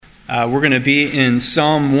We're going to be in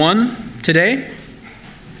Psalm 1 today.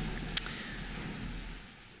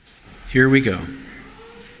 Here we go.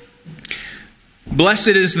 Blessed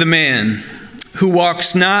is the man who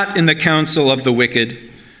walks not in the counsel of the wicked,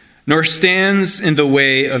 nor stands in the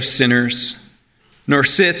way of sinners, nor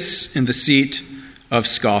sits in the seat of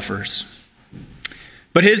scoffers.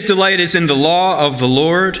 But his delight is in the law of the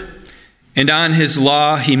Lord, and on his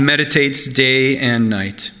law he meditates day and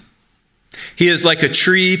night. He is like a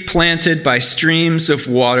tree planted by streams of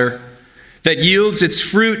water that yields its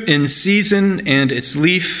fruit in season, and its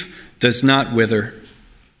leaf does not wither.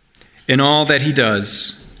 In all that he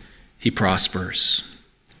does, he prospers.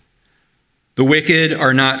 The wicked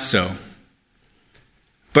are not so,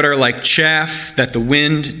 but are like chaff that the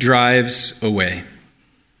wind drives away.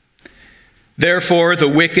 Therefore, the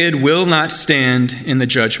wicked will not stand in the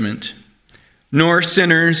judgment, nor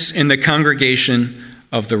sinners in the congregation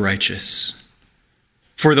of the righteous.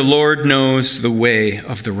 For the Lord knows the way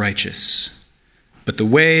of the righteous, but the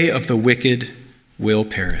way of the wicked will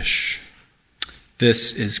perish.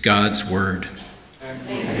 This is God's word.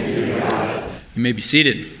 You may be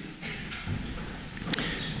seated.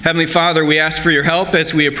 Heavenly Father, we ask for your help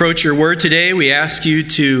as we approach your word today. We ask you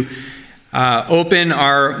to open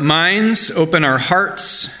our minds, open our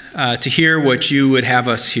hearts to hear what you would have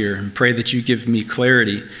us hear. And pray that you give me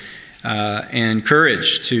clarity and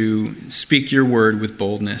courage to speak your word with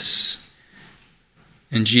boldness.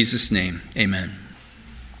 In Jesus' name, amen.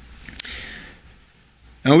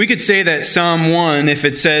 Now, we could say that Psalm 1, if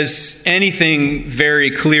it says anything very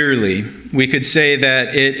clearly, we could say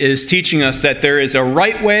that it is teaching us that there is a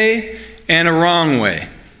right way and a wrong way.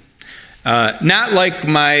 Not like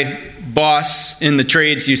my boss in the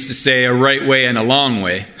trades used to say, a right way and a long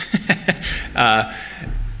way.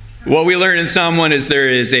 What we learn in Psalm 1 is there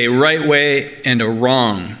is a right way and a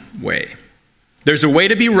wrong way. There's a way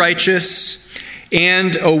to be righteous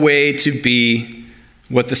and a way to be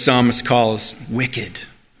what the psalmist calls wicked.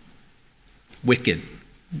 Wicked.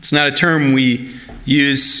 It's not a term we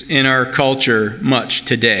use in our culture much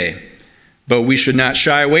today, but we should not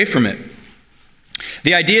shy away from it.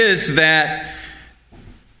 The idea is that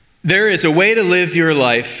there is a way to live your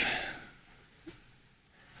life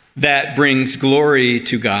that brings glory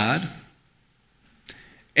to God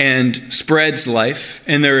and spreads life,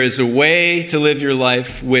 and there is a way to live your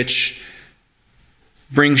life which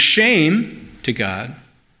brings shame to God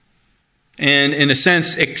and, in a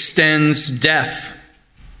sense, extends death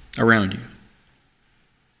around you.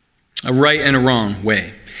 A right and a wrong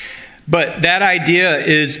way. But that idea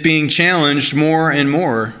is being challenged more and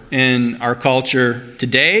more in our culture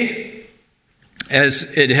today,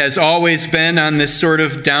 as it has always been on this sort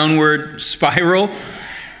of downward spiral.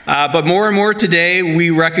 But more and more today, we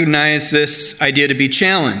recognize this idea to be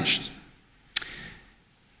challenged.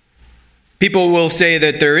 People will say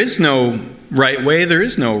that there is no right way, there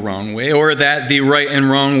is no wrong way, or that the right and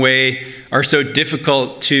wrong way are so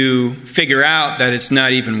difficult to figure out that it's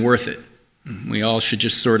not even worth it. We all should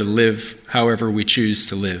just sort of live however we choose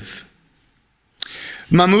to live.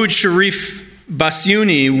 Mahmoud Sharif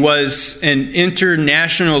Bassiouni was an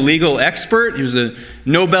international legal expert. He was a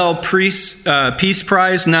Nobel Peace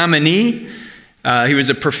Prize nominee. He was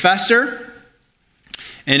a professor.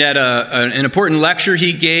 And at an important lecture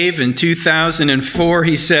he gave in 2004,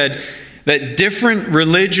 he said that different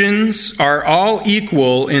religions are all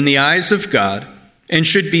equal in the eyes of God and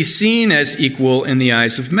should be seen as equal in the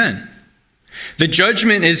eyes of men. The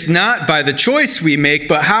judgment is not by the choice we make,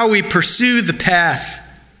 but how we pursue the path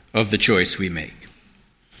of the choice we make.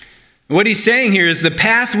 What he's saying here is the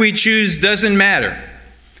path we choose doesn't matter.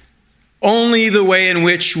 Only the way in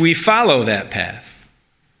which we follow that path.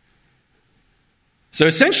 So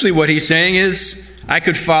essentially what he's saying is, I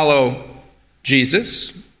could follow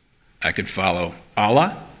Jesus. I could follow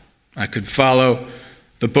Allah. I could follow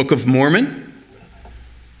the Book of Mormon.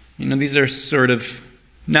 You know, these are sort of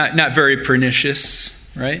not very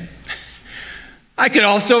pernicious, right? I could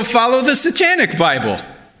also follow the Satanic Bible.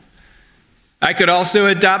 I could also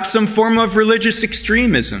adopt some form of religious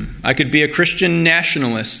extremism. I could be a Christian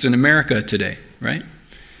nationalist in America today, right?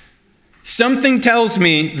 Something tells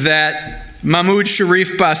me that Mahmoud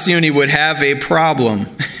Sharif Bassiouni would have a problem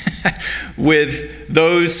with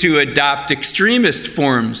those who adopt extremist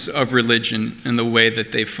forms of religion in the way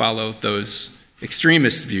that they follow those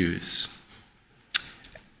extremist views.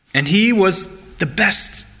 And he was the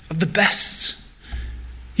best of the best.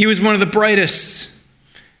 He was one of the brightest.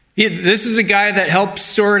 This is a guy that helped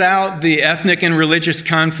sort out the ethnic and religious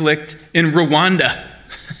conflict in Rwanda.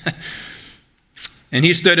 And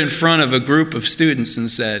he stood in front of a group of students and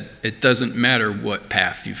said, it doesn't matter what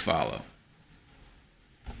path you follow.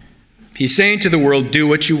 He's saying to the world, do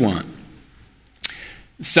what you want.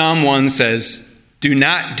 Psalm 1 says, do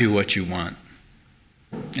not do what you want.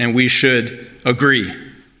 And we should agree.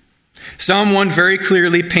 Psalm 1 very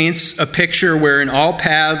clearly paints a picture wherein all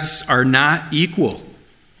paths are not equal.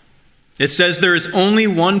 It says there is only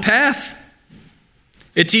one path.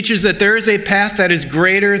 It teaches that there is a path that is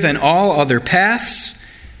greater than all other paths,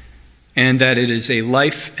 and that it is a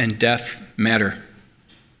life and death matter.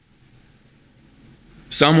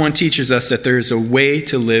 Psalm 1 teaches us that there is a way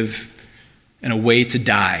to live and a way to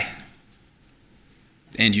die.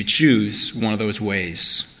 And you choose one of those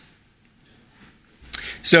ways.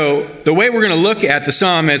 So the way we're going to look at the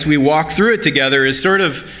psalm as we walk through it together is sort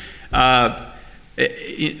of,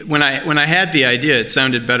 when I had the idea, it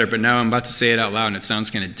sounded better, but now I'm about to say it out loud and it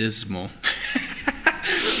sounds kind of dismal.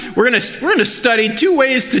 We're going to study two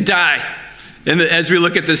ways to die as we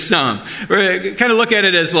look at this psalm. We're going to kind of look at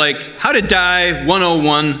it as like how to die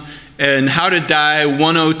 101 and how to die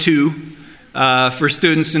 102 for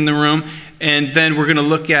students in the room. And then we're going to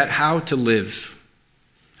look at how to live.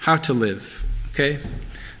 How to live, okay?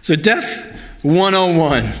 So death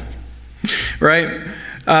 101, right?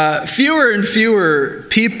 Fewer and fewer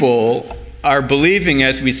people are believing,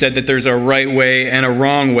 as we said, that there's a right way and a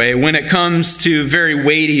wrong way when it comes to very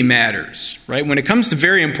weighty matters, right? When it comes to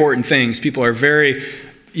very important things, people are very,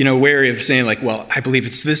 wary of saying like, well, I believe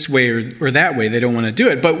it's this way or that way. They don't want to do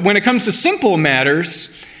it. But when it comes to simple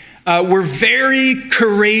matters, we're very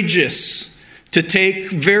courageous to take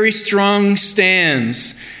very strong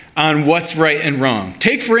stands on what's right and wrong.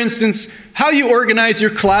 Take, for instance, how you organize your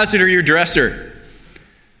closet or your dresser.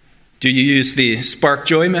 Do you use the Spark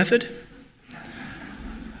Joy method?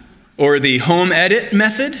 Or the home edit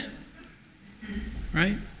method?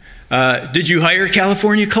 Right? Did you hire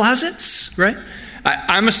California Closets? Right?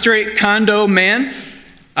 I'm a straight condo man.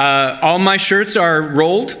 All my shirts are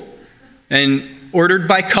rolled and ordered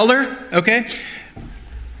by color, okay?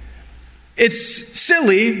 It's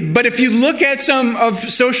silly, but if you look at some of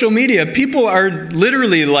social media, people are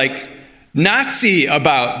literally like Nazi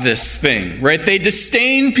about this thing, right? They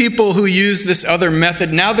disdain people who use this other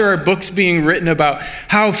method. Now there are books being written about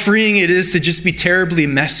how freeing it is to just be terribly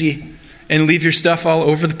messy and leave your stuff all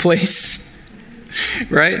over the place,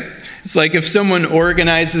 right? It's like if someone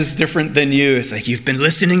organizes different than you, it's like you've been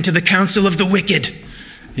listening to the counsel of the wicked,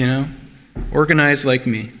 organize like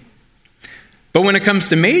me. But when it comes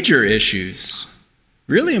to major issues,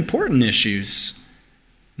 really important issues,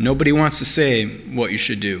 nobody wants to say what you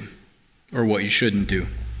should do or what you shouldn't do.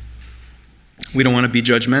 We don't want to be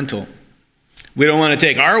judgmental. We don't want to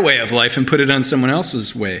take our way of life and put it on someone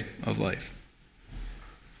else's way of life.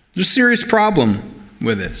 There's a serious problem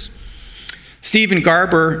with this. Stephen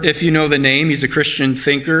Garber, if you know the name, he's a Christian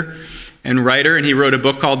thinker and writer, and he wrote a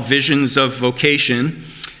book called Visions of Vocation.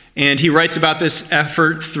 And he writes about this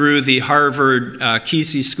effort through the Harvard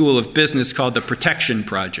Kesey School of Business called the Protection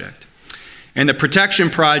Project. And the Protection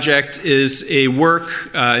Project is a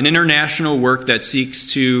work, an international work that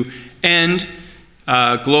seeks to end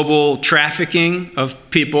global trafficking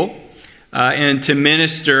of people and to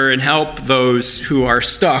minister and help those who are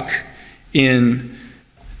stuck in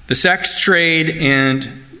the sex trade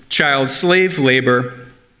and child slave labor.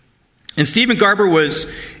 And Stephen Garber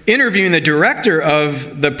was interviewing the director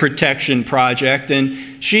of the Protection Project, and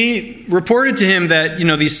she reported to him that,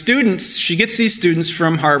 these students, she gets these students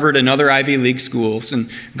from Harvard and other Ivy League schools, and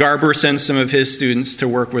Garber sends some of his students to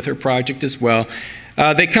work with her project as well.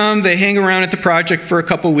 They come, they hang around at the project for a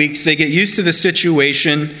couple weeks, they get used to the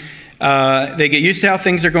situation, they get used to how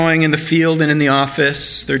things are going in the field and in the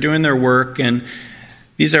office, they're doing their work, and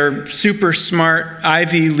these are super smart,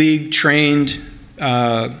 Ivy League trained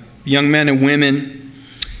young men and women.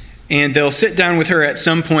 And they'll sit down with her at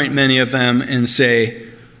some point, many of them, and say,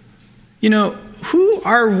 who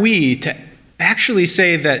are we to actually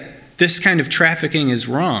say that this kind of trafficking is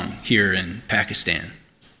wrong here in Pakistan?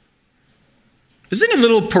 Isn't it a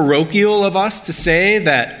little parochial of us to say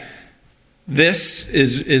that this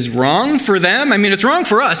is wrong for them? I mean, it's wrong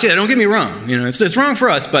for us. Yeah, don't get me wrong. It's wrong for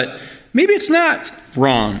us, but maybe it's not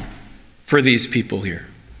wrong for these people here.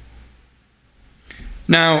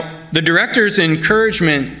 Now, the director's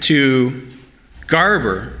encouragement to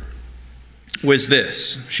Garber was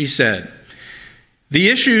this. She said, "The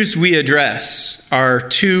issues we address are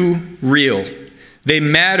too real. They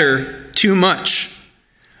matter too much.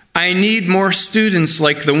 I need more students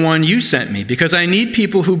like the one you sent me because I need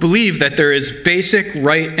people who believe that there is basic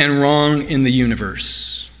right and wrong in the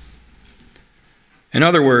universe." In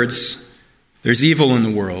other words, there's evil in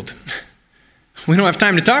the world. We don't have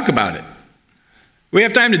time to talk about it. We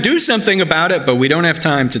have time to do something about it, but we don't have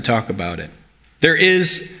time to talk about it. There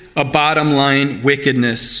is a bottom line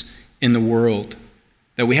wickedness in the world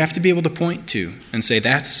that we have to be able to point to and say,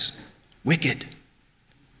 that's wicked.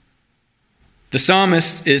 The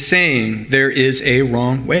psalmist is saying there is a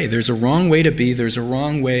wrong way. There's a wrong way to be. There's a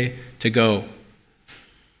wrong way to go.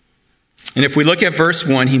 And if we look at verse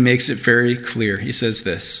 1, he makes it very clear. He says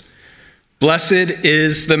this, "Blessed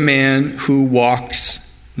is the man who walks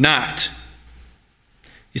not."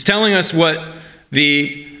 He's telling us what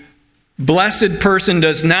the blessed person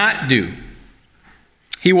does not do.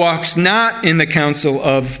 He walks not in the counsel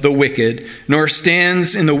of the wicked, nor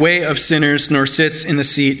stands in the way of sinners, nor sits in the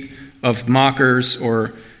seat of mockers,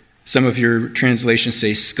 or some of your translations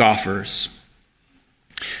say scoffers.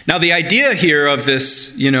 Now, the idea here of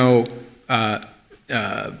this,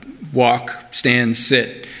 walk, stand,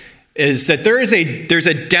 sit, is that there's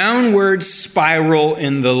a downward spiral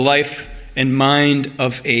in the life and mind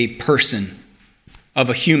of a person, of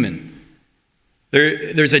a human.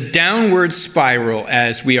 There's a downward spiral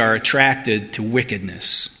as we are attracted to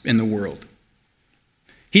wickedness in the world.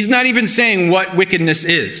 He's not even saying what wickedness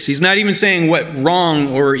is. He's not even saying what wrong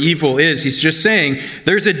or evil is. He's just saying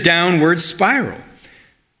there's a downward spiral.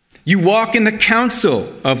 You walk in the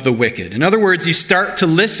counsel of the wicked. In other words, you start to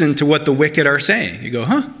listen to what the wicked are saying. You go,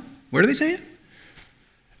 what are they saying?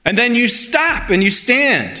 And then you stop and you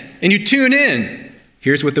stand and you tune in.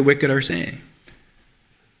 Here's what the wicked are saying.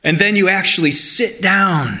 And then you actually sit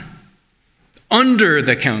down under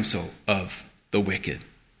the counsel of the wicked.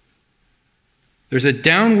 There's a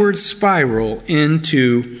downward spiral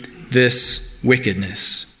into this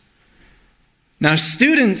wickedness. Now,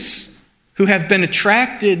 students who have been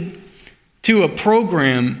attracted to a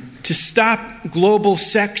program to stop global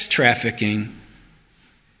sex trafficking,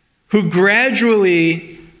 who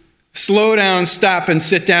gradually slow down, stop, and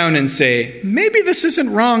sit down and say, maybe this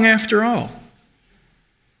isn't wrong after all,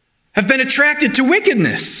 have been attracted to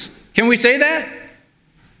wickedness. Can we say that?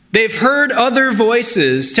 They've heard other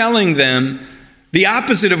voices telling them the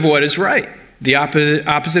opposite of what is right, the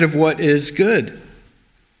opposite of what is good.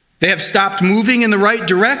 They have stopped moving in the right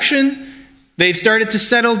direction. They've started to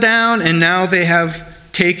settle down, and now they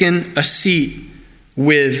have taken a seat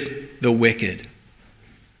with the wicked.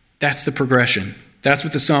 That's the progression. That's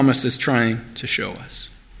what the psalmist is trying to show us.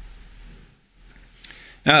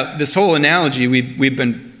 Now, this whole analogy, we've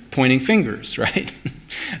been pointing fingers, right?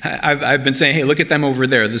 I've been saying, hey, look at them over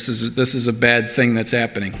there. This is a bad thing that's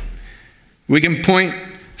happening. We can point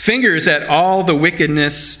fingers at all the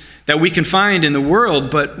wickedness that we can find in the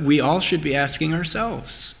world, but we all should be asking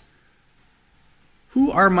ourselves,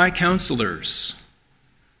 who are my counselors?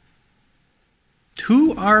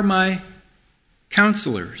 Who are my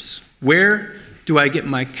counselors? Where do I get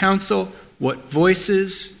my counsel? What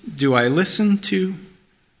voices do I listen to?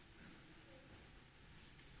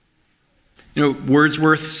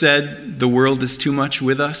 Wordsworth said, the world is too much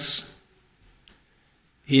with us.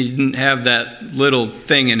 He didn't have that little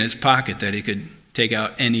thing in his pocket that he could take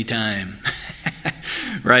out any time,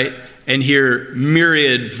 right? And hear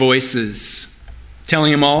myriad voices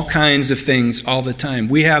telling him all kinds of things all the time.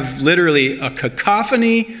 We have literally a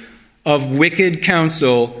cacophony of wicked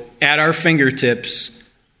counsel at our fingertips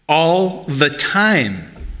all the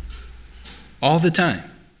time. All the time.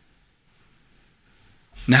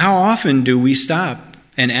 Now, how often do we stop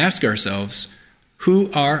and ask ourselves, who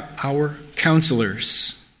are our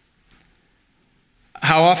counselors?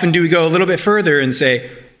 How often do we go a little bit further and say,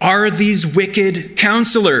 are these wicked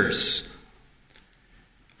counselors?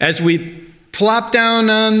 As we plop down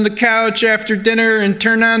on the couch after dinner and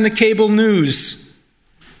turn on the cable news,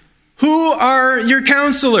 who are your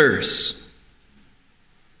counselors?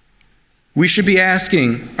 We should be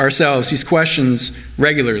asking ourselves these questions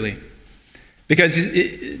regularly. Because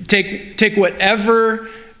take whatever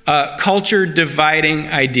culture dividing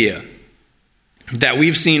idea that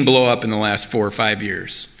we've seen blow up in the last 4 or 5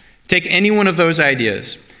 years. Take any one of those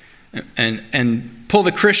ideas and pull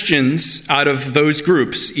the Christians out of those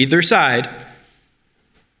groups, either side.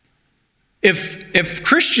 If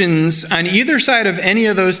Christians on either side of any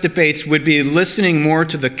of those debates would be listening more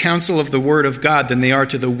to the counsel of the Word of God than they are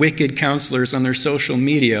to the wicked counselors on their social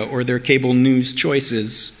media or their cable news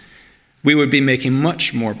choices, we would be making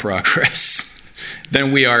much more progress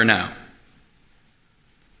than we are now.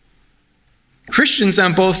 Christians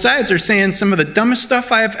on both sides are saying some of the dumbest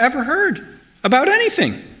stuff I have ever heard about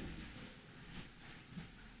anything.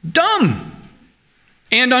 Dumb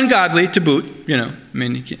and ungodly to boot,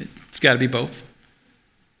 it's got to be both.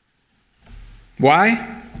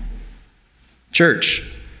 Why?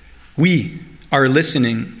 Church, we are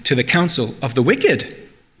listening to the counsel of the wicked.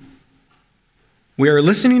 We are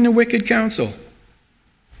listening to wicked counsel.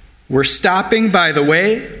 We're stopping by the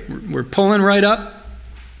way. We're pulling right up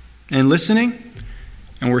and listening.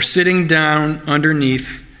 And we're sitting down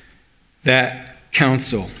underneath that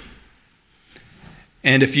counsel.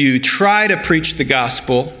 And if you try to preach the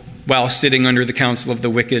gospel while sitting under the counsel of the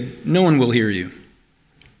wicked, no one will hear you.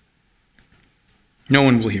 No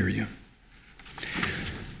one will hear you.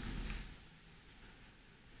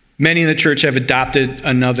 Many in the church have adopted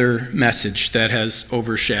another message that has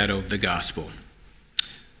overshadowed the gospel.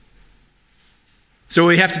 So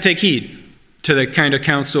we have to take heed to the kind of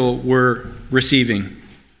counsel we're receiving.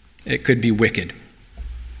 It could be wicked.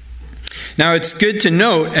 Now, it's good to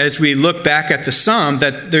note as we look back at the psalm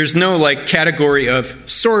that there's no category of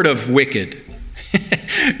sort of wicked.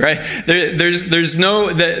 Right? There's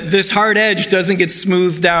no, this hard edge doesn't get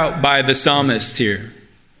smoothed out by the psalmist here.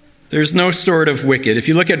 There's no sort of wicked. If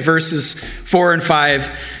you look at verses 4 and 5,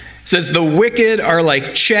 it says, "The wicked are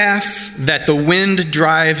like chaff that the wind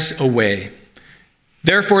drives away.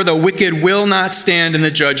 Therefore the wicked will not stand in the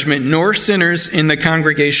judgment, nor sinners in the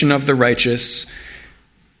congregation of the righteous.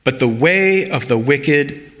 But the way of the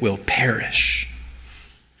wicked will perish."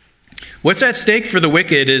 What's at stake for the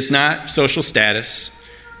wicked is not social status.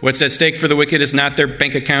 What's at stake for the wicked is not their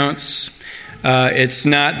bank accounts. It's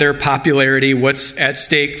not their popularity. What's at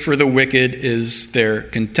stake for the wicked is their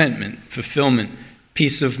contentment, fulfillment,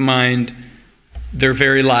 peace of mind, their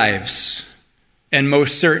very lives. And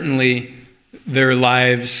most certainly, their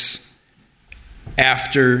lives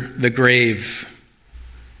after the grave.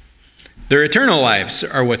 Their eternal lives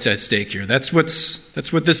are what's at stake here. That's what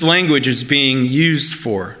this language is being used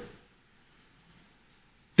for.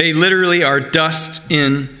 They literally are dust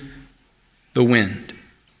in the wind.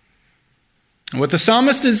 And what the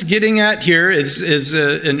psalmist is getting at here is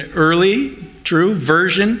an early, true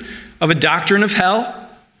version of a doctrine of hell,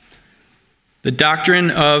 the doctrine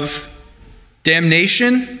of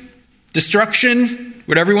damnation, destruction,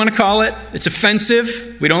 whatever you want to call it. It's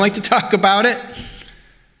offensive. We don't like to talk about it.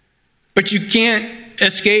 But you can't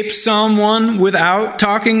escape Psalm 1 without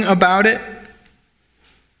talking about it.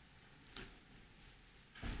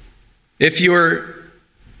 If you're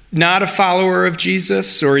not a follower of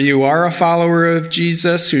Jesus, or you are a follower of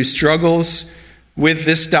Jesus who struggles with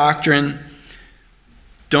this doctrine,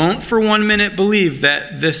 don't for 1 minute believe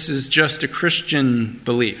that this is just a Christian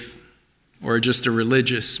belief or just a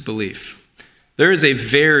religious belief. There is a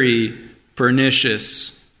very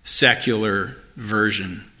pernicious secular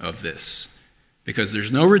version of this, because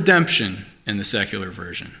there's no redemption in the secular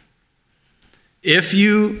version. If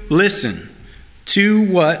you listen to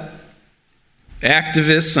what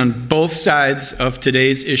activists on both sides of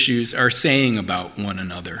today's issues are saying about one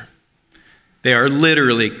another, they are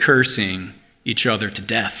literally cursing each other to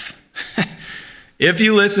death. If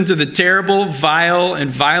you listen to the terrible, vile, and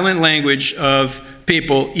violent language of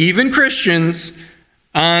people, even Christians,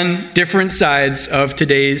 on different sides of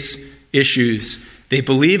today's issues, they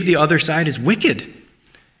believe the other side is wicked.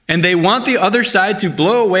 And they want the other side to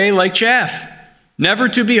blow away like chaff, never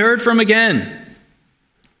to be heard from again.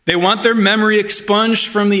 They want their memory expunged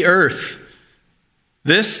from the earth.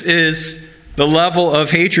 This is the level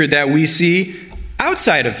of hatred that we see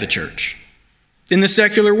outside of the church, in the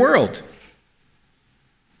secular world.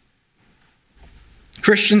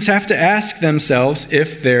 Christians have to ask themselves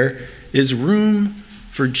if there is room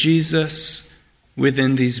for Jesus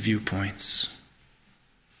within these viewpoints.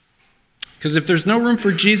 Because if there's no room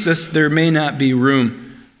for Jesus, there may not be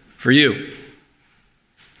room for you,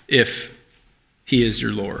 if he is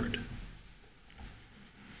your Lord.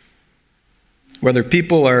 Whether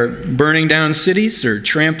people are burning down cities or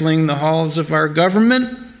trampling the halls of our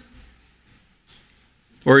government,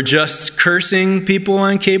 or just cursing people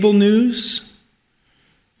on cable news,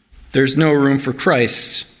 there's no room for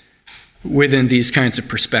Christ within these kinds of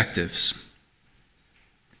perspectives.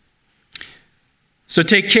 So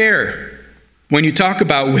take care when you talk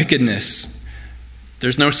about wickedness.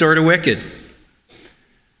 There's no sort of wicked.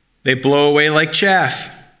 They blow away like chaff.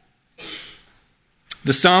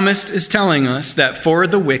 The psalmist is telling us that for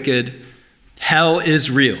the wicked, hell is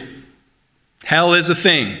real. Hell is a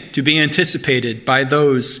thing to be anticipated by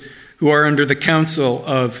those who are under the counsel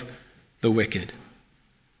of the wicked.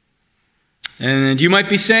 And you might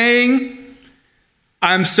be saying,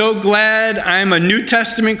 I'm so glad I'm a New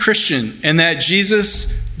Testament Christian and that Jesus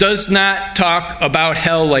does not talk about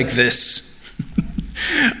hell like this.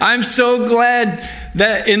 I'm so glad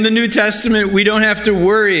that in the New Testament we don't have to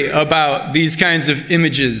worry about these kinds of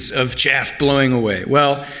images of chaff blowing away.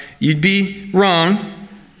 Well, you'd be wrong.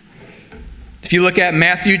 If you look at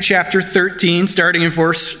Matthew chapter 13, starting in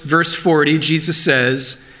verse 40, Jesus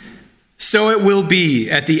says, "So it will be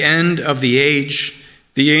at the end of the age.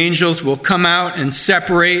 The angels will come out and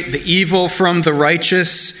separate the evil from the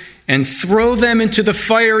righteous and throw them into the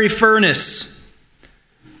fiery furnace.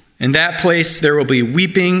 In that place there will be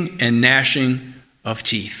weeping and gnashing of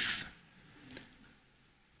teeth.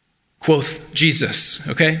 Quoth Jesus,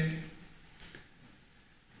 okay?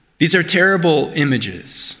 These are terrible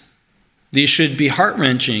images. These should be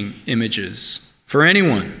heart-wrenching images for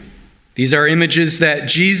anyone. These are images that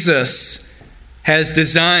Jesus has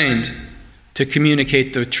designed to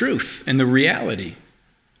communicate the truth and the reality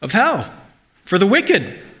of hell for the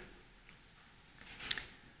wicked.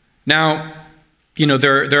 Now,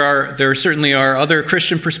 there certainly are other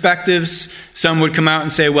Christian perspectives. Some would come out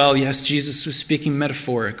and say, well, yes, Jesus was speaking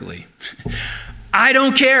metaphorically. I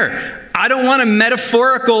don't care. I don't want a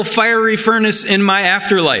metaphorical fiery furnace in my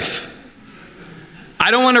afterlife.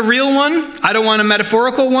 I don't want a real one. I don't want a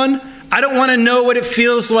metaphorical one. I don't want to know what it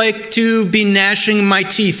feels like to be gnashing my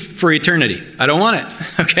teeth for eternity. I don't want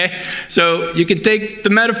it, okay? So you can take the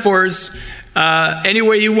metaphors any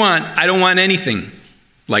way you want. I don't want anything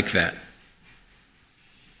like that.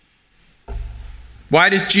 Why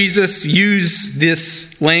does Jesus use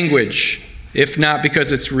this language, if not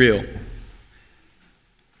because it's real?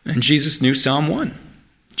 And Jesus knew Psalm 1.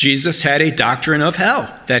 Jesus had a doctrine of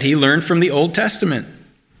hell that he learned from the Old Testament.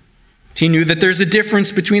 He knew that there's a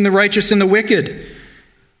difference between the righteous and the wicked.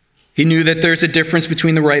 He knew that there's a difference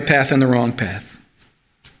between the right path and the wrong path.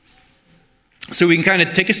 So we can kind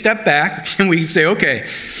of take a step back and we can say, okay,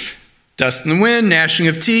 dust in the wind, gnashing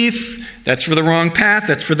of teeth, that's for the wrong path,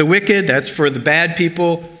 that's for the wicked, that's for the bad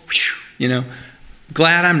people.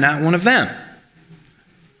 Glad I'm not one of them.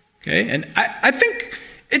 Okay, and I think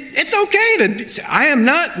it's okay to say, I am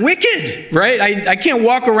not wicked, right? I can't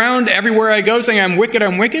walk around everywhere I go saying I'm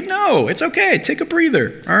wicked. No, it's okay. Take a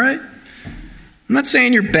breather, all right? I'm not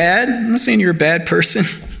saying you're bad. I'm not saying you're a bad person.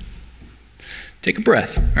 Take a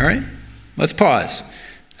breath, all right? Let's pause.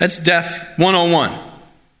 That's Death 101, all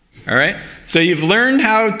right? So you've learned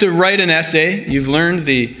how to write an essay. You've learned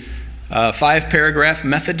the 5-paragraph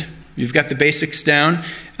method. You've got the basics down.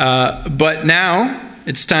 But now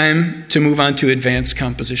it's time to move on to advanced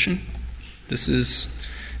composition. This is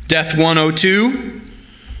Death 102.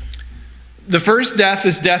 The first death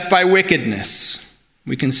is death by wickedness.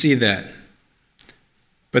 We can see that.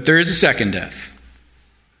 But there is a second death.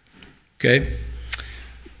 Okay?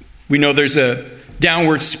 We know there's a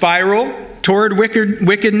downward spiral toward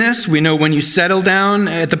wickedness. We know when you settle down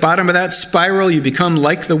at the bottom of that spiral, you become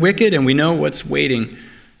like the wicked, and we know what's waiting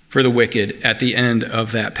for the wicked at the end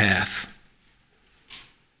of that path.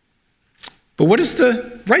 But what does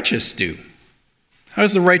the righteous do? How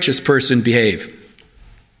does the righteous person behave?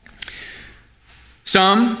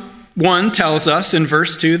 Psalm 1 tells us in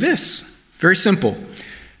verse 2 this. Very simple.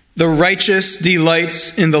 The righteous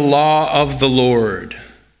delights in the law of the Lord,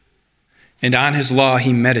 and on his law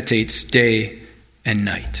he meditates day and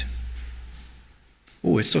night.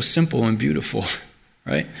 Oh, it's so simple and beautiful,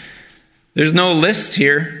 right? There's no list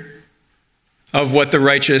here of what the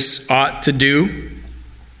righteous ought to do.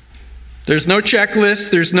 There's no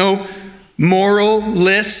checklist. There's no moral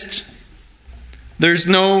list. There's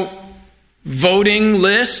no voting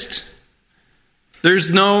list.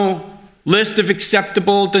 There's no list of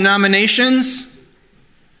acceptable denominations.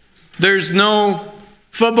 There's no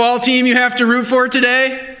football team you have to root for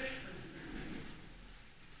today.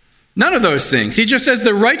 None of those things. He just says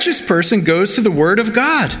the righteous person goes to the Word of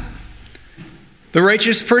God. The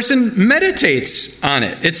righteous person meditates on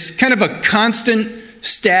it. It's kind of a constant,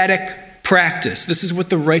 static practice. This is what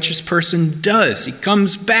the righteous person does. He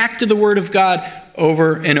comes back to the Word of God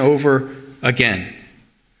over and over again.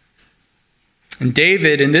 And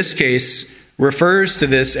David, in this case, refers to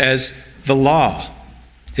this as the law.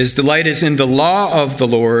 His delight is in the law of the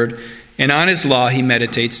Lord, and on his law he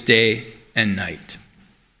meditates day and night.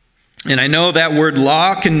 And I know that word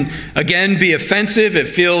law can, again, be offensive. It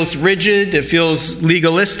feels rigid. It feels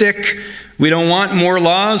legalistic. We don't want more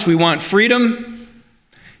laws. We want freedom.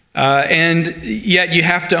 And yet you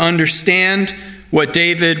have to understand what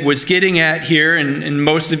David was getting at here. And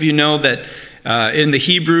most of you know that in the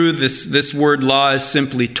Hebrew, this word law is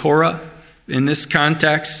simply Torah in this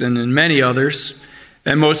context and in many others.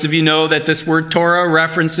 And most of you know that this word Torah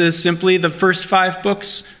references simply the first 5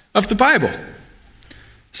 books of the Bible.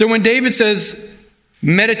 So when David says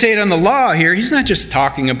meditate on the law here, he's not just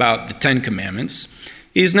talking about the 10 Commandments.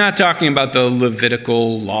 He's not talking about the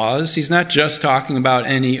Levitical laws. He's not just talking about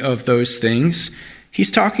any of those things.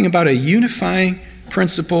 He's talking about a unifying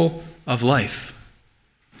principle of life.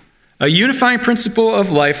 A unifying principle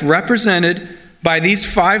of life represented by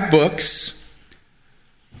these 5 books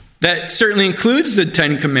That certainly includes the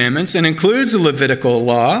Ten Commandments and includes the Levitical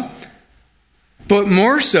law, but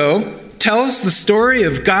more so tells the story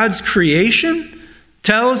of God's creation,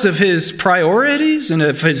 tells of his priorities and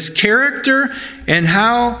of his character, and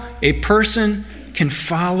how a person can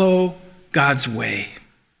follow God's way,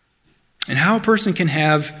 and how a person can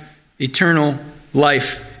have eternal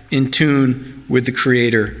life in tune with the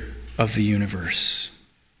Creator of the universe.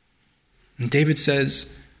 And David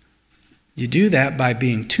says, you do that by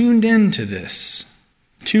being tuned into this,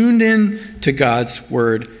 tuned in to God's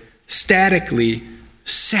word, statically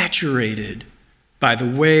saturated by the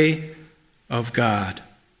way of God.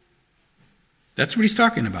 That's what he's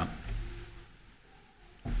talking about.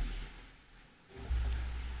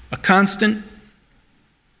 A constant,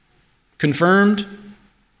 confirmed,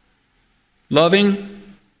 loving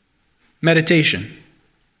meditation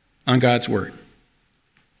on God's word.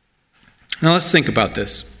 Now let's think about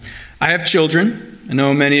this. I have children. I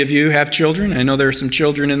know many of you have children. I know there are some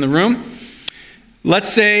children in the room. Let's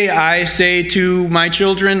say I say to my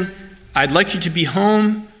children, I'd like you to be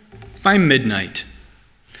home by midnight.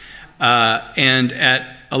 And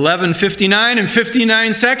at 11:59 and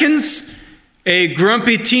 59 seconds, a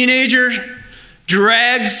grumpy teenager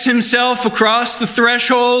drags himself across the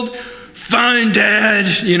threshold. Fine, Dad,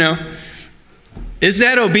 Is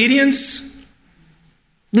that obedience?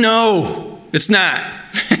 No, it's not.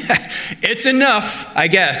 It's enough, I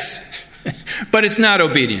guess, but it's not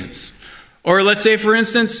obedience. Or let's say, for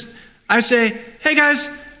instance, I say, hey guys,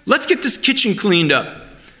 let's get this kitchen cleaned up.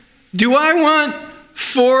 Do I want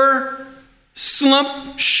 4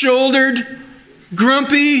 slump-shouldered,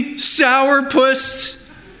 grumpy, sourpuss,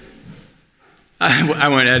 I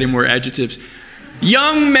won't add any more adjectives,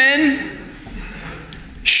 young men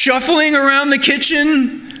shuffling around the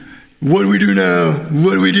kitchen? What do we do now?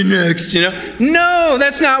 What do we do next? No,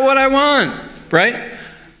 that's not what I want, right?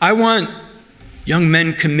 I want young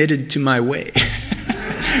men committed to my way,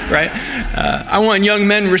 right? I want young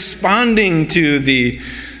men responding to the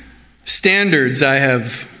standards I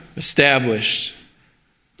have established.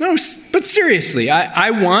 No, but seriously, I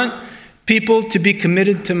want people to be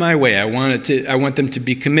committed to my way. I want them to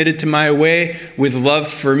be committed to my way with love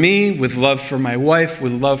for me, with love for my wife,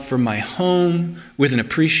 with love for my home, with an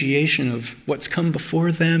appreciation of what's come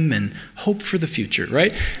before them and hope for the future,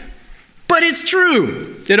 right? But it's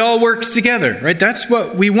true. It all works together, right? That's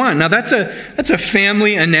what we want. Now that's a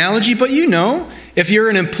family analogy, but if you're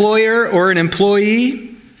an employer or an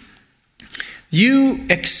employee, you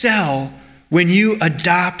excel when you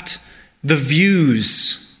adopt the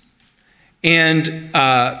views and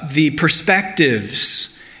the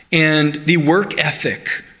perspectives and the work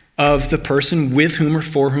ethic of the person with whom or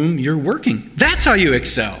for whom you're working. That's how you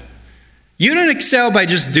excel. You don't excel by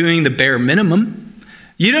just doing the bare minimum.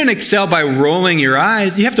 You don't excel by rolling your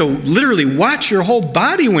eyes. You have to literally watch your whole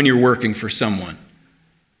body when you're working for someone.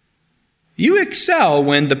 You excel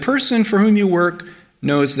when the person for whom you work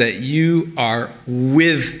knows that you are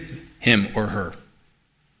with him or her.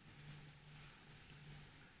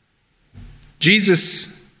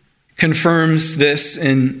 Jesus confirms this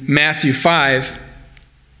in Matthew 5,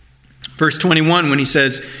 verse 21, when he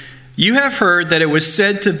says, "You have heard that it was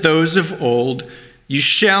said to those of old, 'You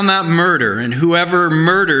shall not murder, and whoever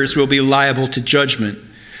murders will be liable to judgment.'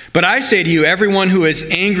 But I say to you, everyone who is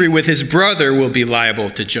angry with his brother will be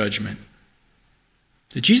liable to judgment."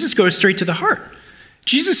 Jesus goes straight to the heart.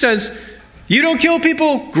 Jesus says, you don't kill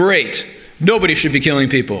people? Great. Nobody should be killing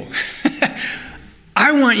people.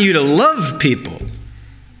 I want you to love people.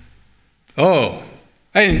 Oh,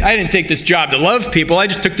 I didn't take this job to love people. I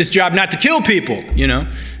just took this job not to kill people,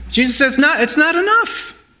 Jesus says, it's not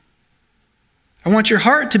enough. I want your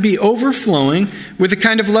heart to be overflowing with the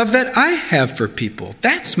kind of love that I have for people.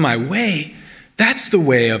 That's my way. That's the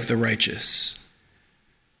way of the righteous.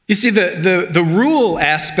 You see, the rule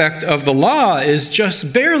aspect of the law is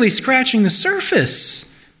just barely scratching the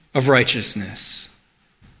surface of righteousness.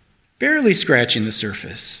 Barely scratching the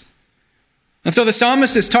surface. And so the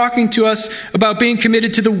psalmist is talking to us about being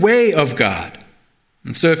committed to the way of God.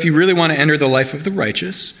 And so if you really want to enter the life of the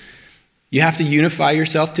righteous, you have to unify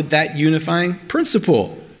yourself to that unifying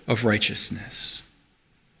principle of righteousness.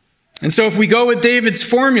 And so if we go with David's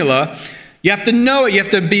formula, you have to know it. You have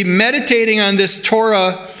to be meditating on this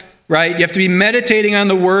Torah, right? You have to be meditating on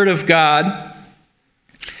the Word of God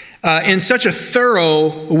in such a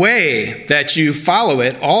thorough way that you follow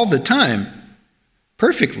it all the time,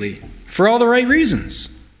 perfectly, for all the right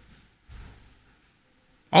reasons.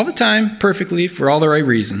 All the time, perfectly, for all the right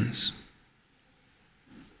reasons.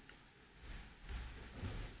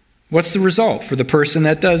 What's the result for the person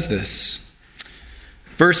that does this?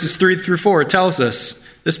 Verses 3 through 4 tells us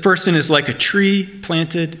This person is like a tree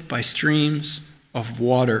planted by streams of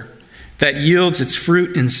water that yields its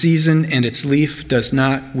fruit in season and its leaf does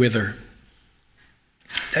not wither.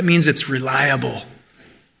 That means it's reliable.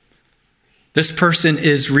 This person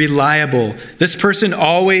is reliable. This person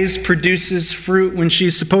always produces fruit when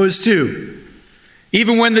she's supposed to.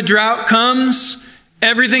 Even when the drought comes,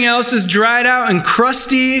 everything else is dried out and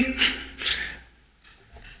crusty.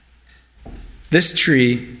 This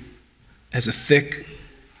tree has a thick,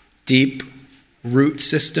 deep root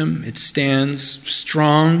system. It stands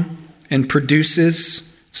strong and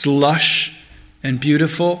produces. It's lush and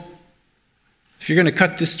beautiful. If you're going to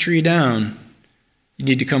cut this tree down, you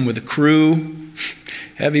need to come with a crew,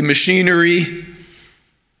 heavy machinery,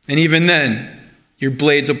 and even then, your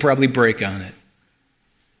blades will probably break on it.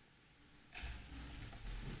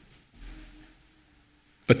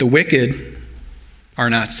 But the wicked are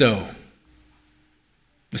not so,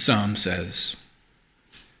 the psalm says.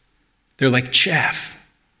 They're like chaff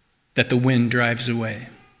that the wind drives away.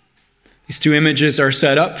 These two images are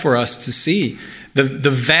set up for us to see the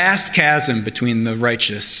vast chasm between the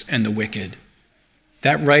righteous and the wicked.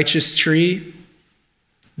 That righteous tree,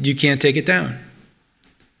 you can't take it down.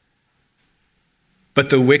 But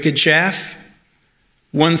the wicked chaff,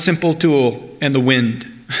 one simple tool and the wind.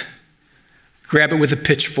 Grab it with a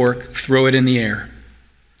pitchfork, throw it in the air.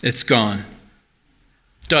 It's gone.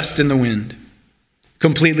 Dust in the wind.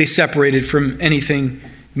 Completely separated from anything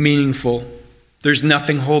meaningful. There's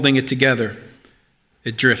nothing holding it together.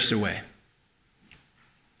 It drifts away.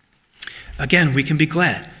 Again, we can be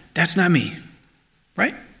glad. That's not me.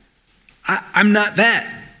 Right? I'm not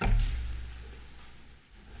that.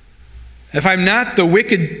 If I'm not the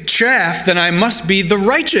wicked chaff, then I must be the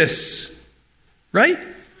righteous. Right?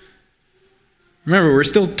 Remember, we're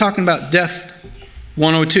still talking about death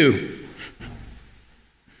 102.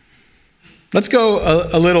 Let's go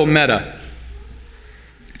a little meta.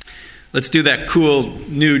 Let's do that cool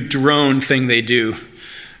new drone thing they do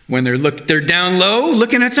when they're down low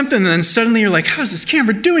looking at something, and then suddenly you're like, how's this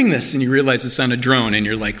camera doing this? And you realize it's on a drone, and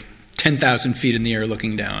you're like 10,000 feet in the air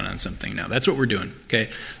looking down on something now. That's what we're doing, okay?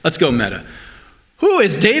 Let's go meta. Who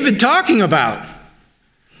is David talking about?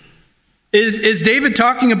 Is David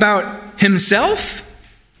talking about himself?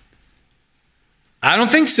 I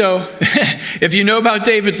don't think so. If you know about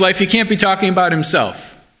David's life, he can't be talking about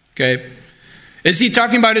himself, okay? Is he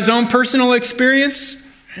talking about his own personal experience?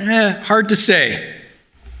 Hard to say.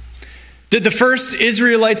 Did the first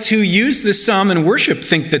Israelites who used this psalm in worship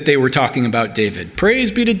think that they were talking about David? Praise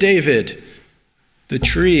be to David, the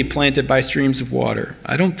tree planted by streams of water.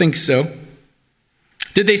 I don't think so.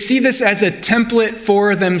 Did they see this as a template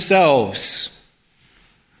for themselves?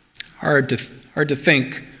 Hard to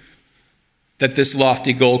think that this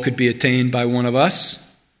lofty goal could be attained by one of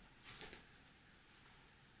us.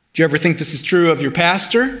 Do you ever think this is true of your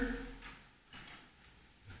pastor?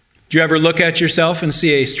 Do you ever look at yourself and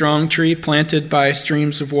see a strong tree planted by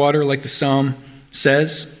streams of water like the psalm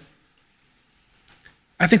says?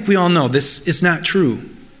 I think we all know this is not true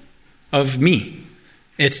of me.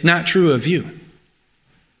 It's not true of you.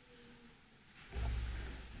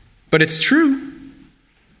 But it's true.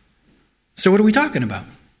 So what are we talking about?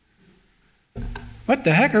 What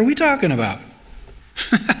the heck are we talking about?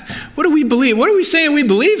 What do we believe? What are we saying we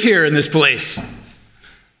believe here in this place?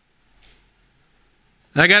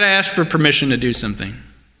 I got to ask for permission to do something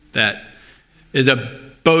that is a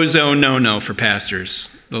bozo no-no for pastors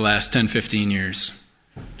the last 10, 15 years.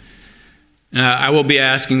 I will be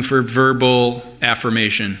asking for verbal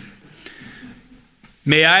affirmation.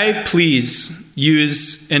 May I please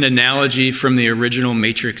use an analogy from the original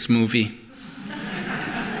Matrix movie?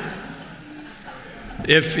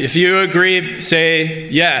 If you agree, say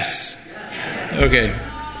yes. Okay.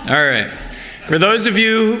 All right. For those of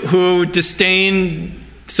you who disdain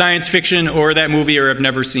science fiction or that movie or have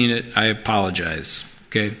never seen it, I apologize.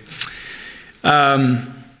 Okay.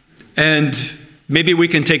 And maybe we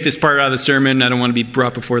can take this part out of the sermon. I don't want to be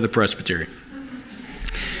brought before the presbytery.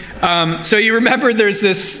 So you remember there's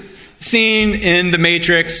this scene in The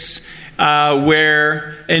Matrix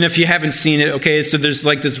where, and if you haven't seen it, okay, so there's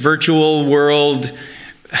like this virtual world,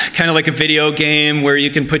 kind of like a video game where you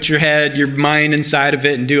can put your mind inside of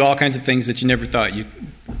it and do all kinds of things that you never thought you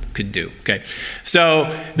could do. Okay,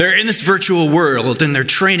 so they're in this virtual world and they're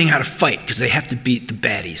training how to fight because they have to beat the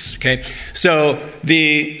baddies. Okay, so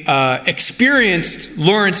the experienced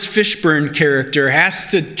Lawrence Fishburne character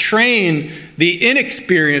has to train the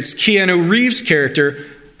inexperienced Keanu Reeves character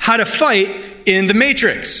how to fight in the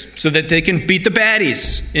Matrix so that they can beat the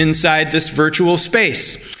baddies inside this virtual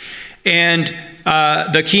space. And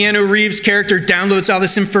the Keanu Reeves character downloads all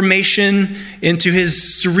this information into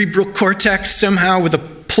his cerebral cortex somehow with a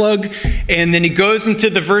plug. And then he goes into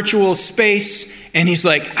the virtual space and he's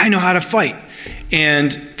like, I know how to fight.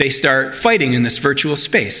 And they start fighting in this virtual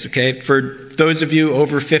space, okay? For those of you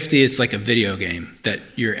over 50, it's like a video game that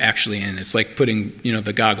you're actually in. It's like putting,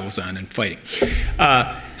 the goggles on and fighting.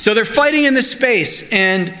 So they're fighting in this space,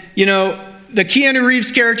 and, the Keanu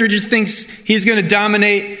Reeves character just thinks he's going to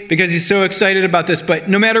dominate because he's so excited about this. But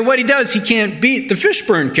no matter what he does, he can't beat the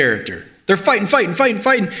Fishburne character. They're fighting,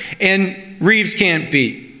 and Reeves can't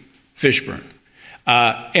beat Fishburne.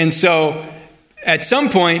 And so at some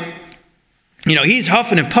point, he's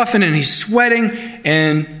huffing and puffing and he's sweating.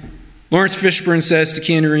 And Lawrence Fishburne says to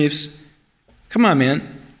Keanu Reeves, come on,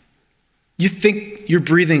 man. You think you're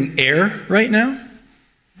breathing air right now?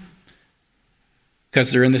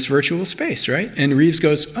 Because they're in this virtual space, right? And Reeves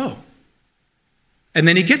goes, oh. And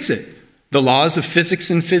then he gets it. The laws of physics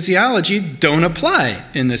and physiology don't apply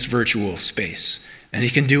in this virtual space. And he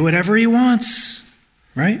can do whatever he wants,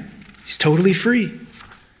 right? He's totally free.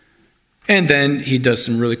 And then he does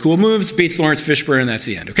some really cool moves, beats Lawrence Fishburne, and that's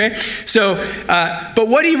the end, okay? So, but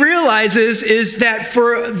what he realizes is that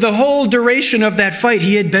for the whole duration of that fight,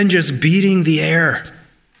 he had been just beating the air.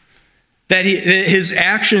 That his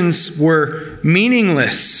actions were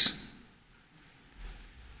meaningless.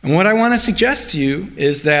 And what I want to suggest to you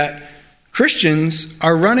is that Christians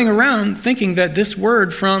are running around thinking that this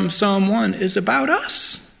word from Psalm 1 is about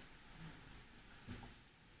us.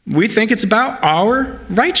 We think it's about our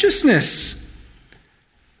righteousness.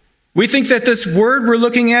 We think that this word we're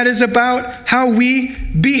looking at is about how we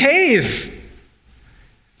behave.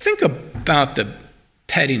 Think about the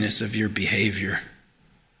pettiness of your behavior.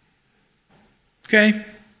 Okay?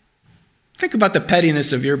 Think about the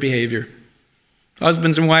pettiness of your behavior.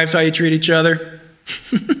 Husbands and wives, how you treat each other.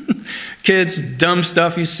 Kids, dumb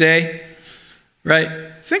stuff you say.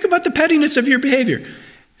 Right? Think about the pettiness of your behavior.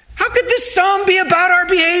 How could this psalm be about our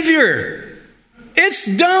behavior?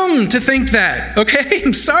 It's dumb to think that. Okay?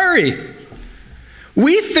 I'm sorry.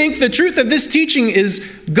 We think the truth of this teaching is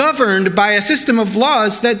governed by a system of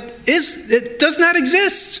laws that it does not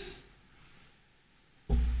exist.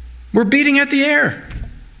 We're beating at the air.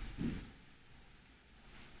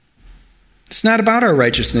 It's not about our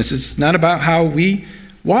righteousness. It's not about how we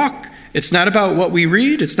walk. It's not about what we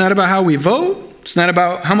read. It's not about how we vote. It's not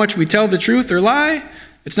about how much we tell the truth or lie.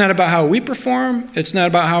 It's not about how we perform. It's not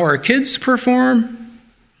about how our kids perform.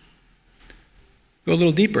 Go a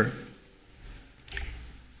little deeper.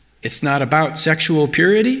 It's not about sexual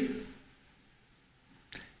purity.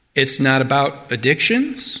 It's not about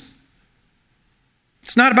addictions.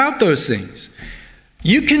 It's not about those things.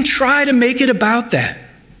 You can try to make it about that,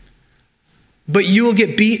 but you will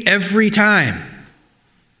get beat every time.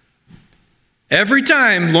 Every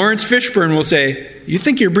time Lawrence Fishburne will say, you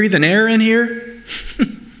think you're breathing air in here?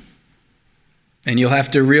 And you'll have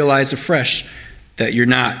to realize afresh that you're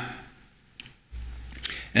not.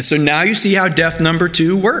 And so now you see how death number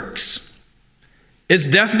 2 works. It's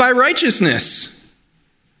death by righteousness.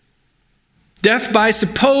 Death by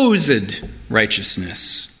supposed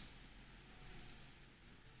righteousness.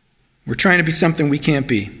 We're trying to be something we can't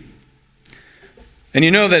be. And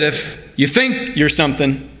you know that if you think you're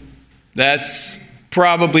something, that's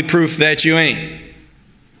probably proof that you ain't.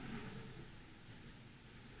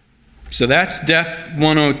 So that's Death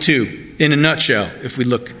 102 in a nutshell, if we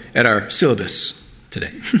look at our syllabus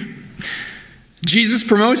today. Jesus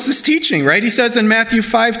promotes this teaching, right? He says in Matthew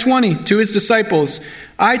 5:20 to his disciples,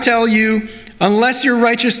 I tell you, unless your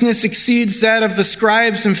righteousness exceeds that of the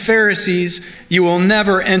scribes and Pharisees, you will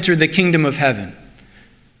never enter the kingdom of heaven.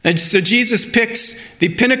 And so Jesus picks the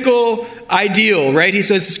pinnacle ideal, right? He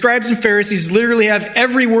says the scribes and Pharisees literally have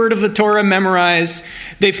every word of the Torah memorized.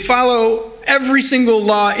 They follow every single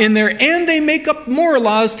law in there, and they make up more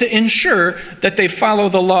laws to ensure that they follow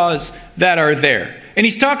the laws that are there. And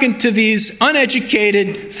he's talking to these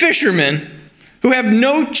uneducated fishermen who have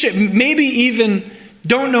maybe even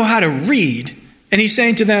don't know how to read. And he's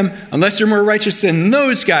saying to them, unless you're more righteous than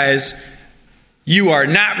those guys, you are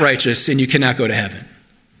not righteous and you cannot go to heaven.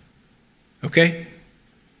 Okay?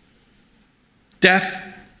 Death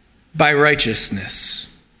by righteousness.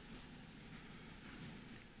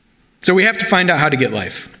 So we have to find out how to get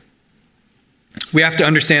life. We have to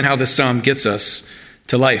understand how this psalm gets us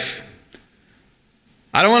to life.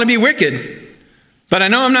 I don't want to be wicked, but I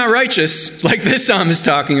know I'm not righteous, like this psalm is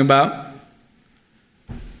talking about.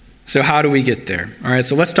 So how do we get there? All right,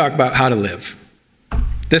 so let's talk about how to live.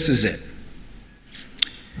 This is it.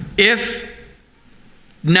 If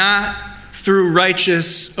not through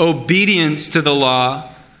righteous obedience to the law,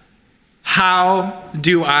 How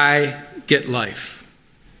do I get life?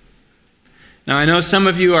 Now, I know some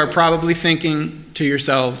of you are probably thinking to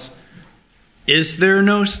yourselves, is there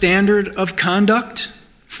no standard of conduct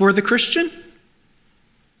for the Christian?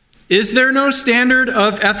 Is there no standard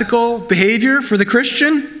of ethical behavior for the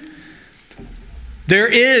Christian? There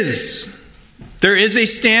is. There is a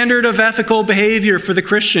standard of ethical behavior for the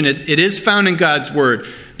Christian. It is found in God's Word.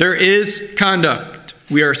 There is conduct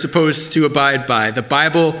we are supposed to abide by. The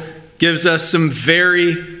Bible gives us some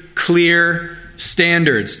very clear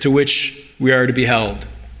standards to which we are to be held.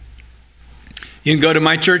 You can go to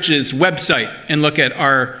my church's website and look at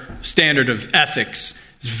our standard of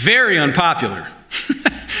ethics. It's very unpopular.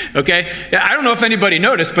 Okay? I don't know if anybody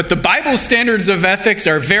noticed, but the Bible's standards of ethics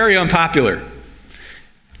are very unpopular.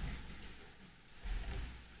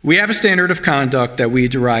 We have a standard of conduct that we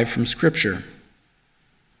derive from Scripture.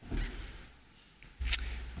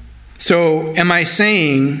 So, am I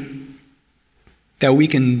saying that we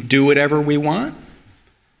can do whatever we want?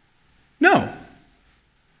 No.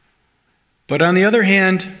 But on the other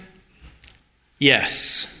hand,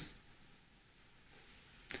 yes.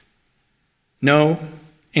 No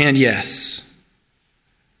and yes.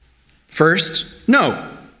 First, no.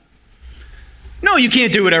 No, you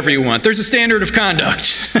can't do whatever you want. There's a standard of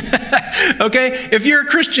conduct. Okay? If you're a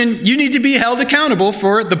Christian, you need to be held accountable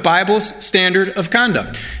for the Bible's standard of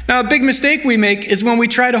conduct. Now, a big mistake we make is when we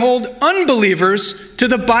try to hold unbelievers to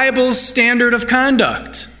the Bible's standard of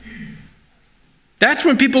conduct. That's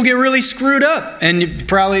when people get really screwed up. And you've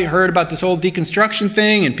probably heard about this whole deconstruction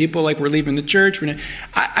thing and people like were leaving the church.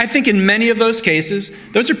 I think in many of those cases,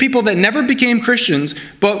 those are people that never became Christians,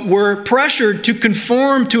 but were pressured to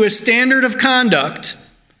conform to a standard of conduct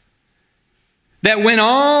that when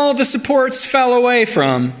all the supports fell away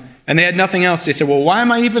from and they had nothing else, they said, well, why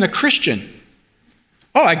am I even a Christian?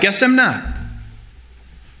 Oh, I guess I'm not.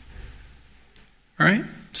 All right?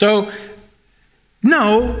 So,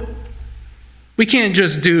 no, we can't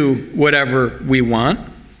just do whatever we want.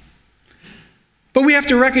 But we have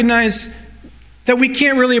to recognize that we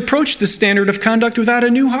can't really approach the standard of conduct without a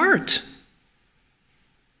new heart.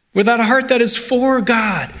 Without a heart that is for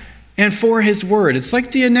God and for His Word. It's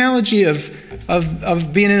like the analogy of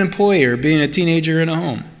being an employee or being a teenager in a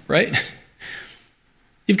home, right?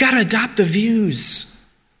 You've got to adopt the views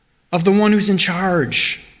of the one who's in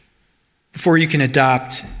charge before you can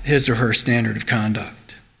adopt his or her standard of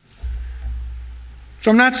conduct. So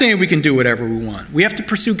I'm not saying we can do whatever we want. We have to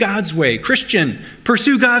pursue God's way. Christian,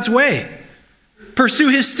 pursue God's way. Pursue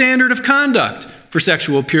His standard of conduct for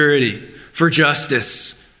sexual purity, for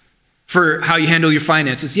justice, for how you handle your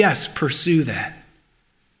finances. Yes, pursue that.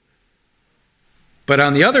 But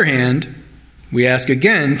on the other hand, we ask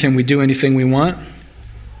again, can we do anything we want?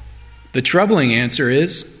 The troubling answer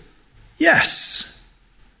is yes.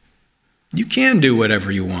 You can do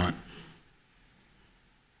whatever you want.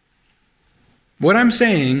 What I'm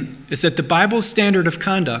saying is that the Bible's standard of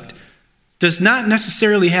conduct does not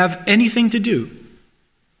necessarily have anything to do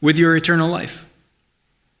with your eternal life.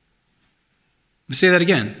 Let me say that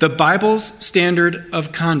again. The Bible's standard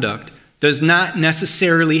of conduct does not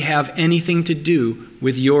necessarily have anything to do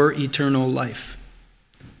with your eternal life.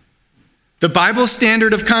 The Bible's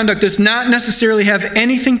standard of conduct does not necessarily have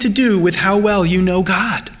anything to do with how well you know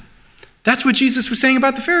God. That's what Jesus was saying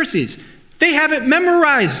about the Pharisees. They have it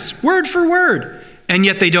memorized, word for word, and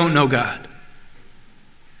yet they don't know God.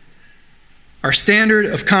 Our standard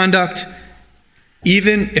of conduct,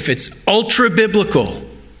 even if it's ultra-biblical,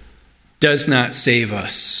 does not save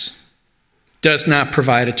us, does not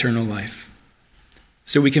provide eternal life.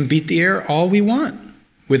 So we can beat the air all we want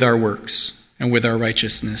with our works and with our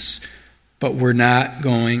righteousness, but we're not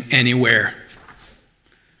going anywhere.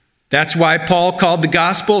 That's why Paul called the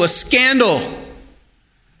gospel a scandal.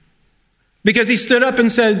 Because he stood up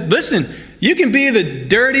and said, listen, you can be the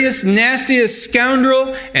dirtiest, nastiest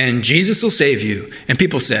scoundrel, and Jesus will save you. And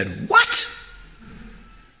people said, what?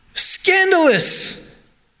 Scandalous.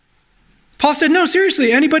 Paul said, no,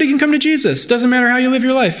 seriously, anybody can come to Jesus. Doesn't matter how you live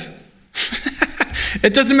your life.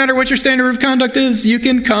 It doesn't matter what your standard of conduct is. You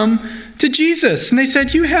can come to Jesus. And they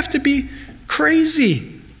said, you have to be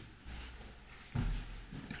crazy.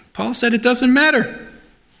 Paul said, it doesn't matter.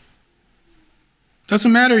 It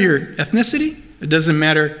doesn't matter your ethnicity. It doesn't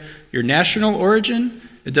matter your national origin.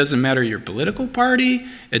 It doesn't matter your political party.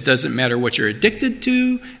 It doesn't matter what you're addicted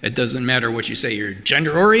to. It doesn't matter what you say your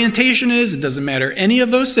gender orientation is. It doesn't matter any of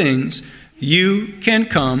those things. You can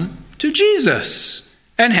come to Jesus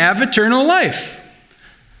and have eternal life.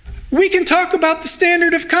 We can talk about the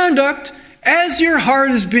standard of conduct as your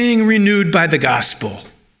heart is being renewed by the gospel.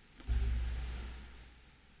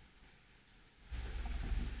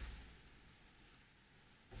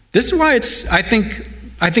 This is why I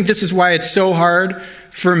think this is why it's so hard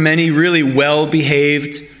for many really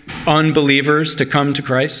well-behaved unbelievers to come to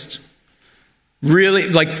Christ. Really,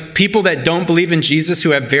 like people that don't believe in Jesus who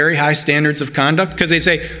have very high standards of conduct, because they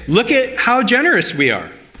say, look at how generous we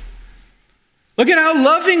are. Look at how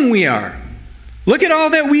loving we are. Look at all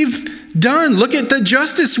that we've done. Look at the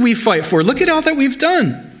justice we fight for. Look at all that we've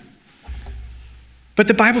done. But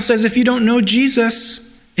the Bible says if you don't know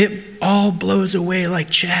Jesus, it all blows away like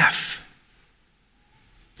chaff.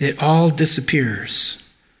 It all disappears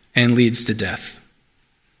and leads to death.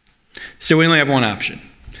 So we only have one option.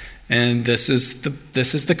 And this is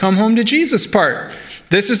the come home to Jesus part.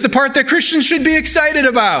 This is the part that Christians should be excited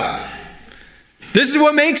about. This is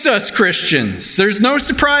what makes us Christians. There's no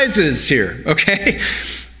surprises here, okay?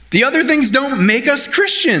 The other things don't make us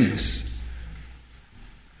Christians.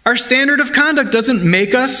 Our standard of conduct doesn't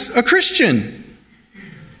make us a Christian.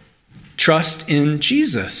 Trust in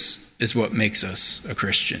Jesus is what makes us a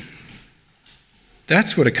Christian.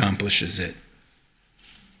 That's what accomplishes it.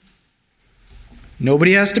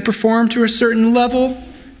 Nobody has to perform to a certain level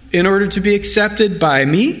in order to be accepted by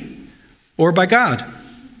me or by God.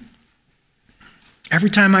 Every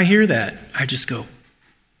time I hear that, I just go,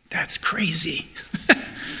 that's crazy.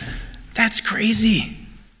 That's crazy.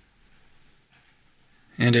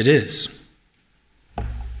 And it is.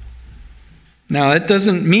 Now, that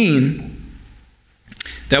doesn't mean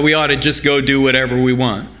that we ought to just go do whatever we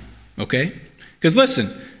want, okay? Because listen,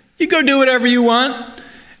 you go do whatever you want,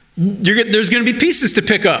 there's going to be pieces to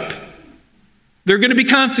pick up. There are going to be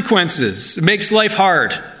consequences. It makes life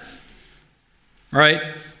hard, right?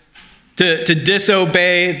 To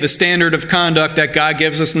disobey the standard of conduct that God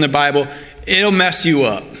gives us in the Bible, it'll mess you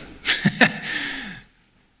up.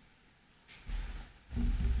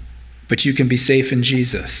 But you can be safe in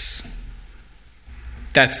Jesus.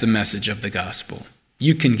 That's the message of the gospel.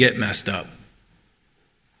 You can get messed up,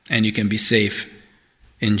 and you can be safe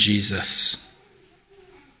in Jesus.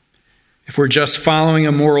 If we're just following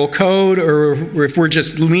a moral code, or if we're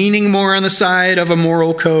just leaning more on the side of a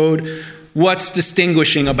moral code, what's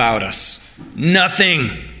distinguishing about us? Nothing.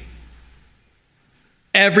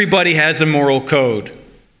 Everybody has a moral code.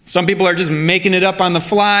 Some people are just making it up on the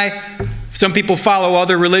fly. Some people follow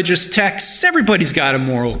other religious texts. Everybody's got a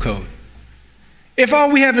moral code. If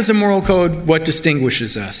all we have is a moral code, what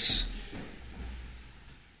distinguishes us?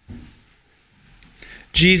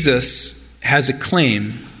 Jesus has a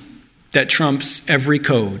claim that trumps every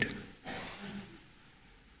code.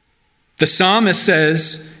 The psalmist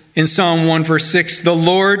says in Psalm 1 verse 6, the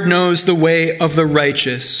Lord knows the way of the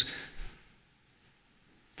righteous.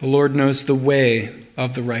 The Lord knows the way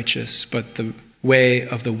of the righteous, but the way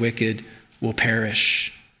of the wicked will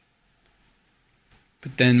perish.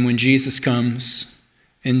 But then when Jesus comes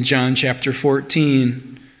in John chapter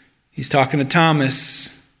 14, he's talking to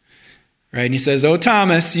Thomas, right? And he says, oh,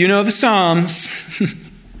 Thomas, you know the Psalms.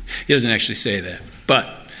 He doesn't actually say that, but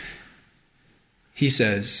he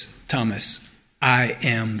says, Thomas, I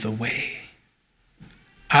am the way.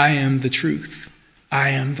 I am the truth. I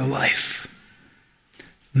am the life.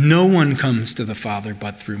 No one comes to the Father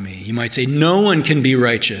but through me. You might say, no one can be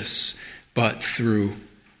righteous but through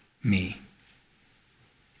me.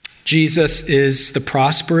 Jesus is the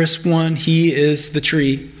prosperous one. He is the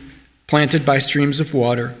tree planted by streams of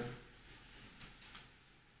water.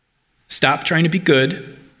 Stop trying to be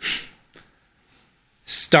good.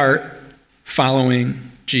 Start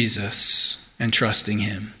following Jesus and trusting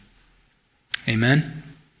him. Amen?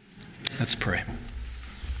 Let's pray.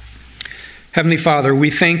 Heavenly Father,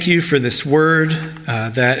 we thank you for this word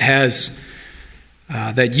that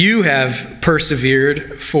you have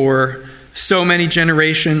persevered for so many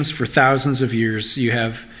generations, for thousands of years. You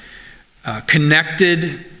have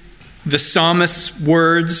connected the psalmist's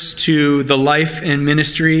words to the life and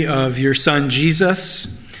ministry of your son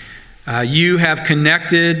Jesus. You have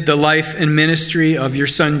connected the life and ministry of your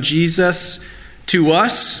son Jesus to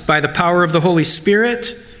us by the power of the Holy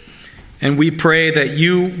Spirit. And we pray that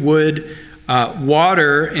you would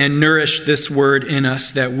water and nourish this word in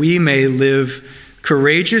us, that we may live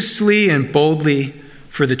courageously and boldly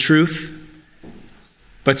for the truth,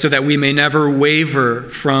 but so that we may never waver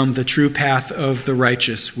from the true path of the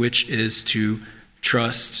righteous, which is to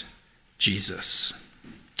trust Jesus.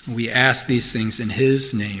 We ask these things in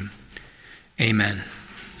his name. Amen.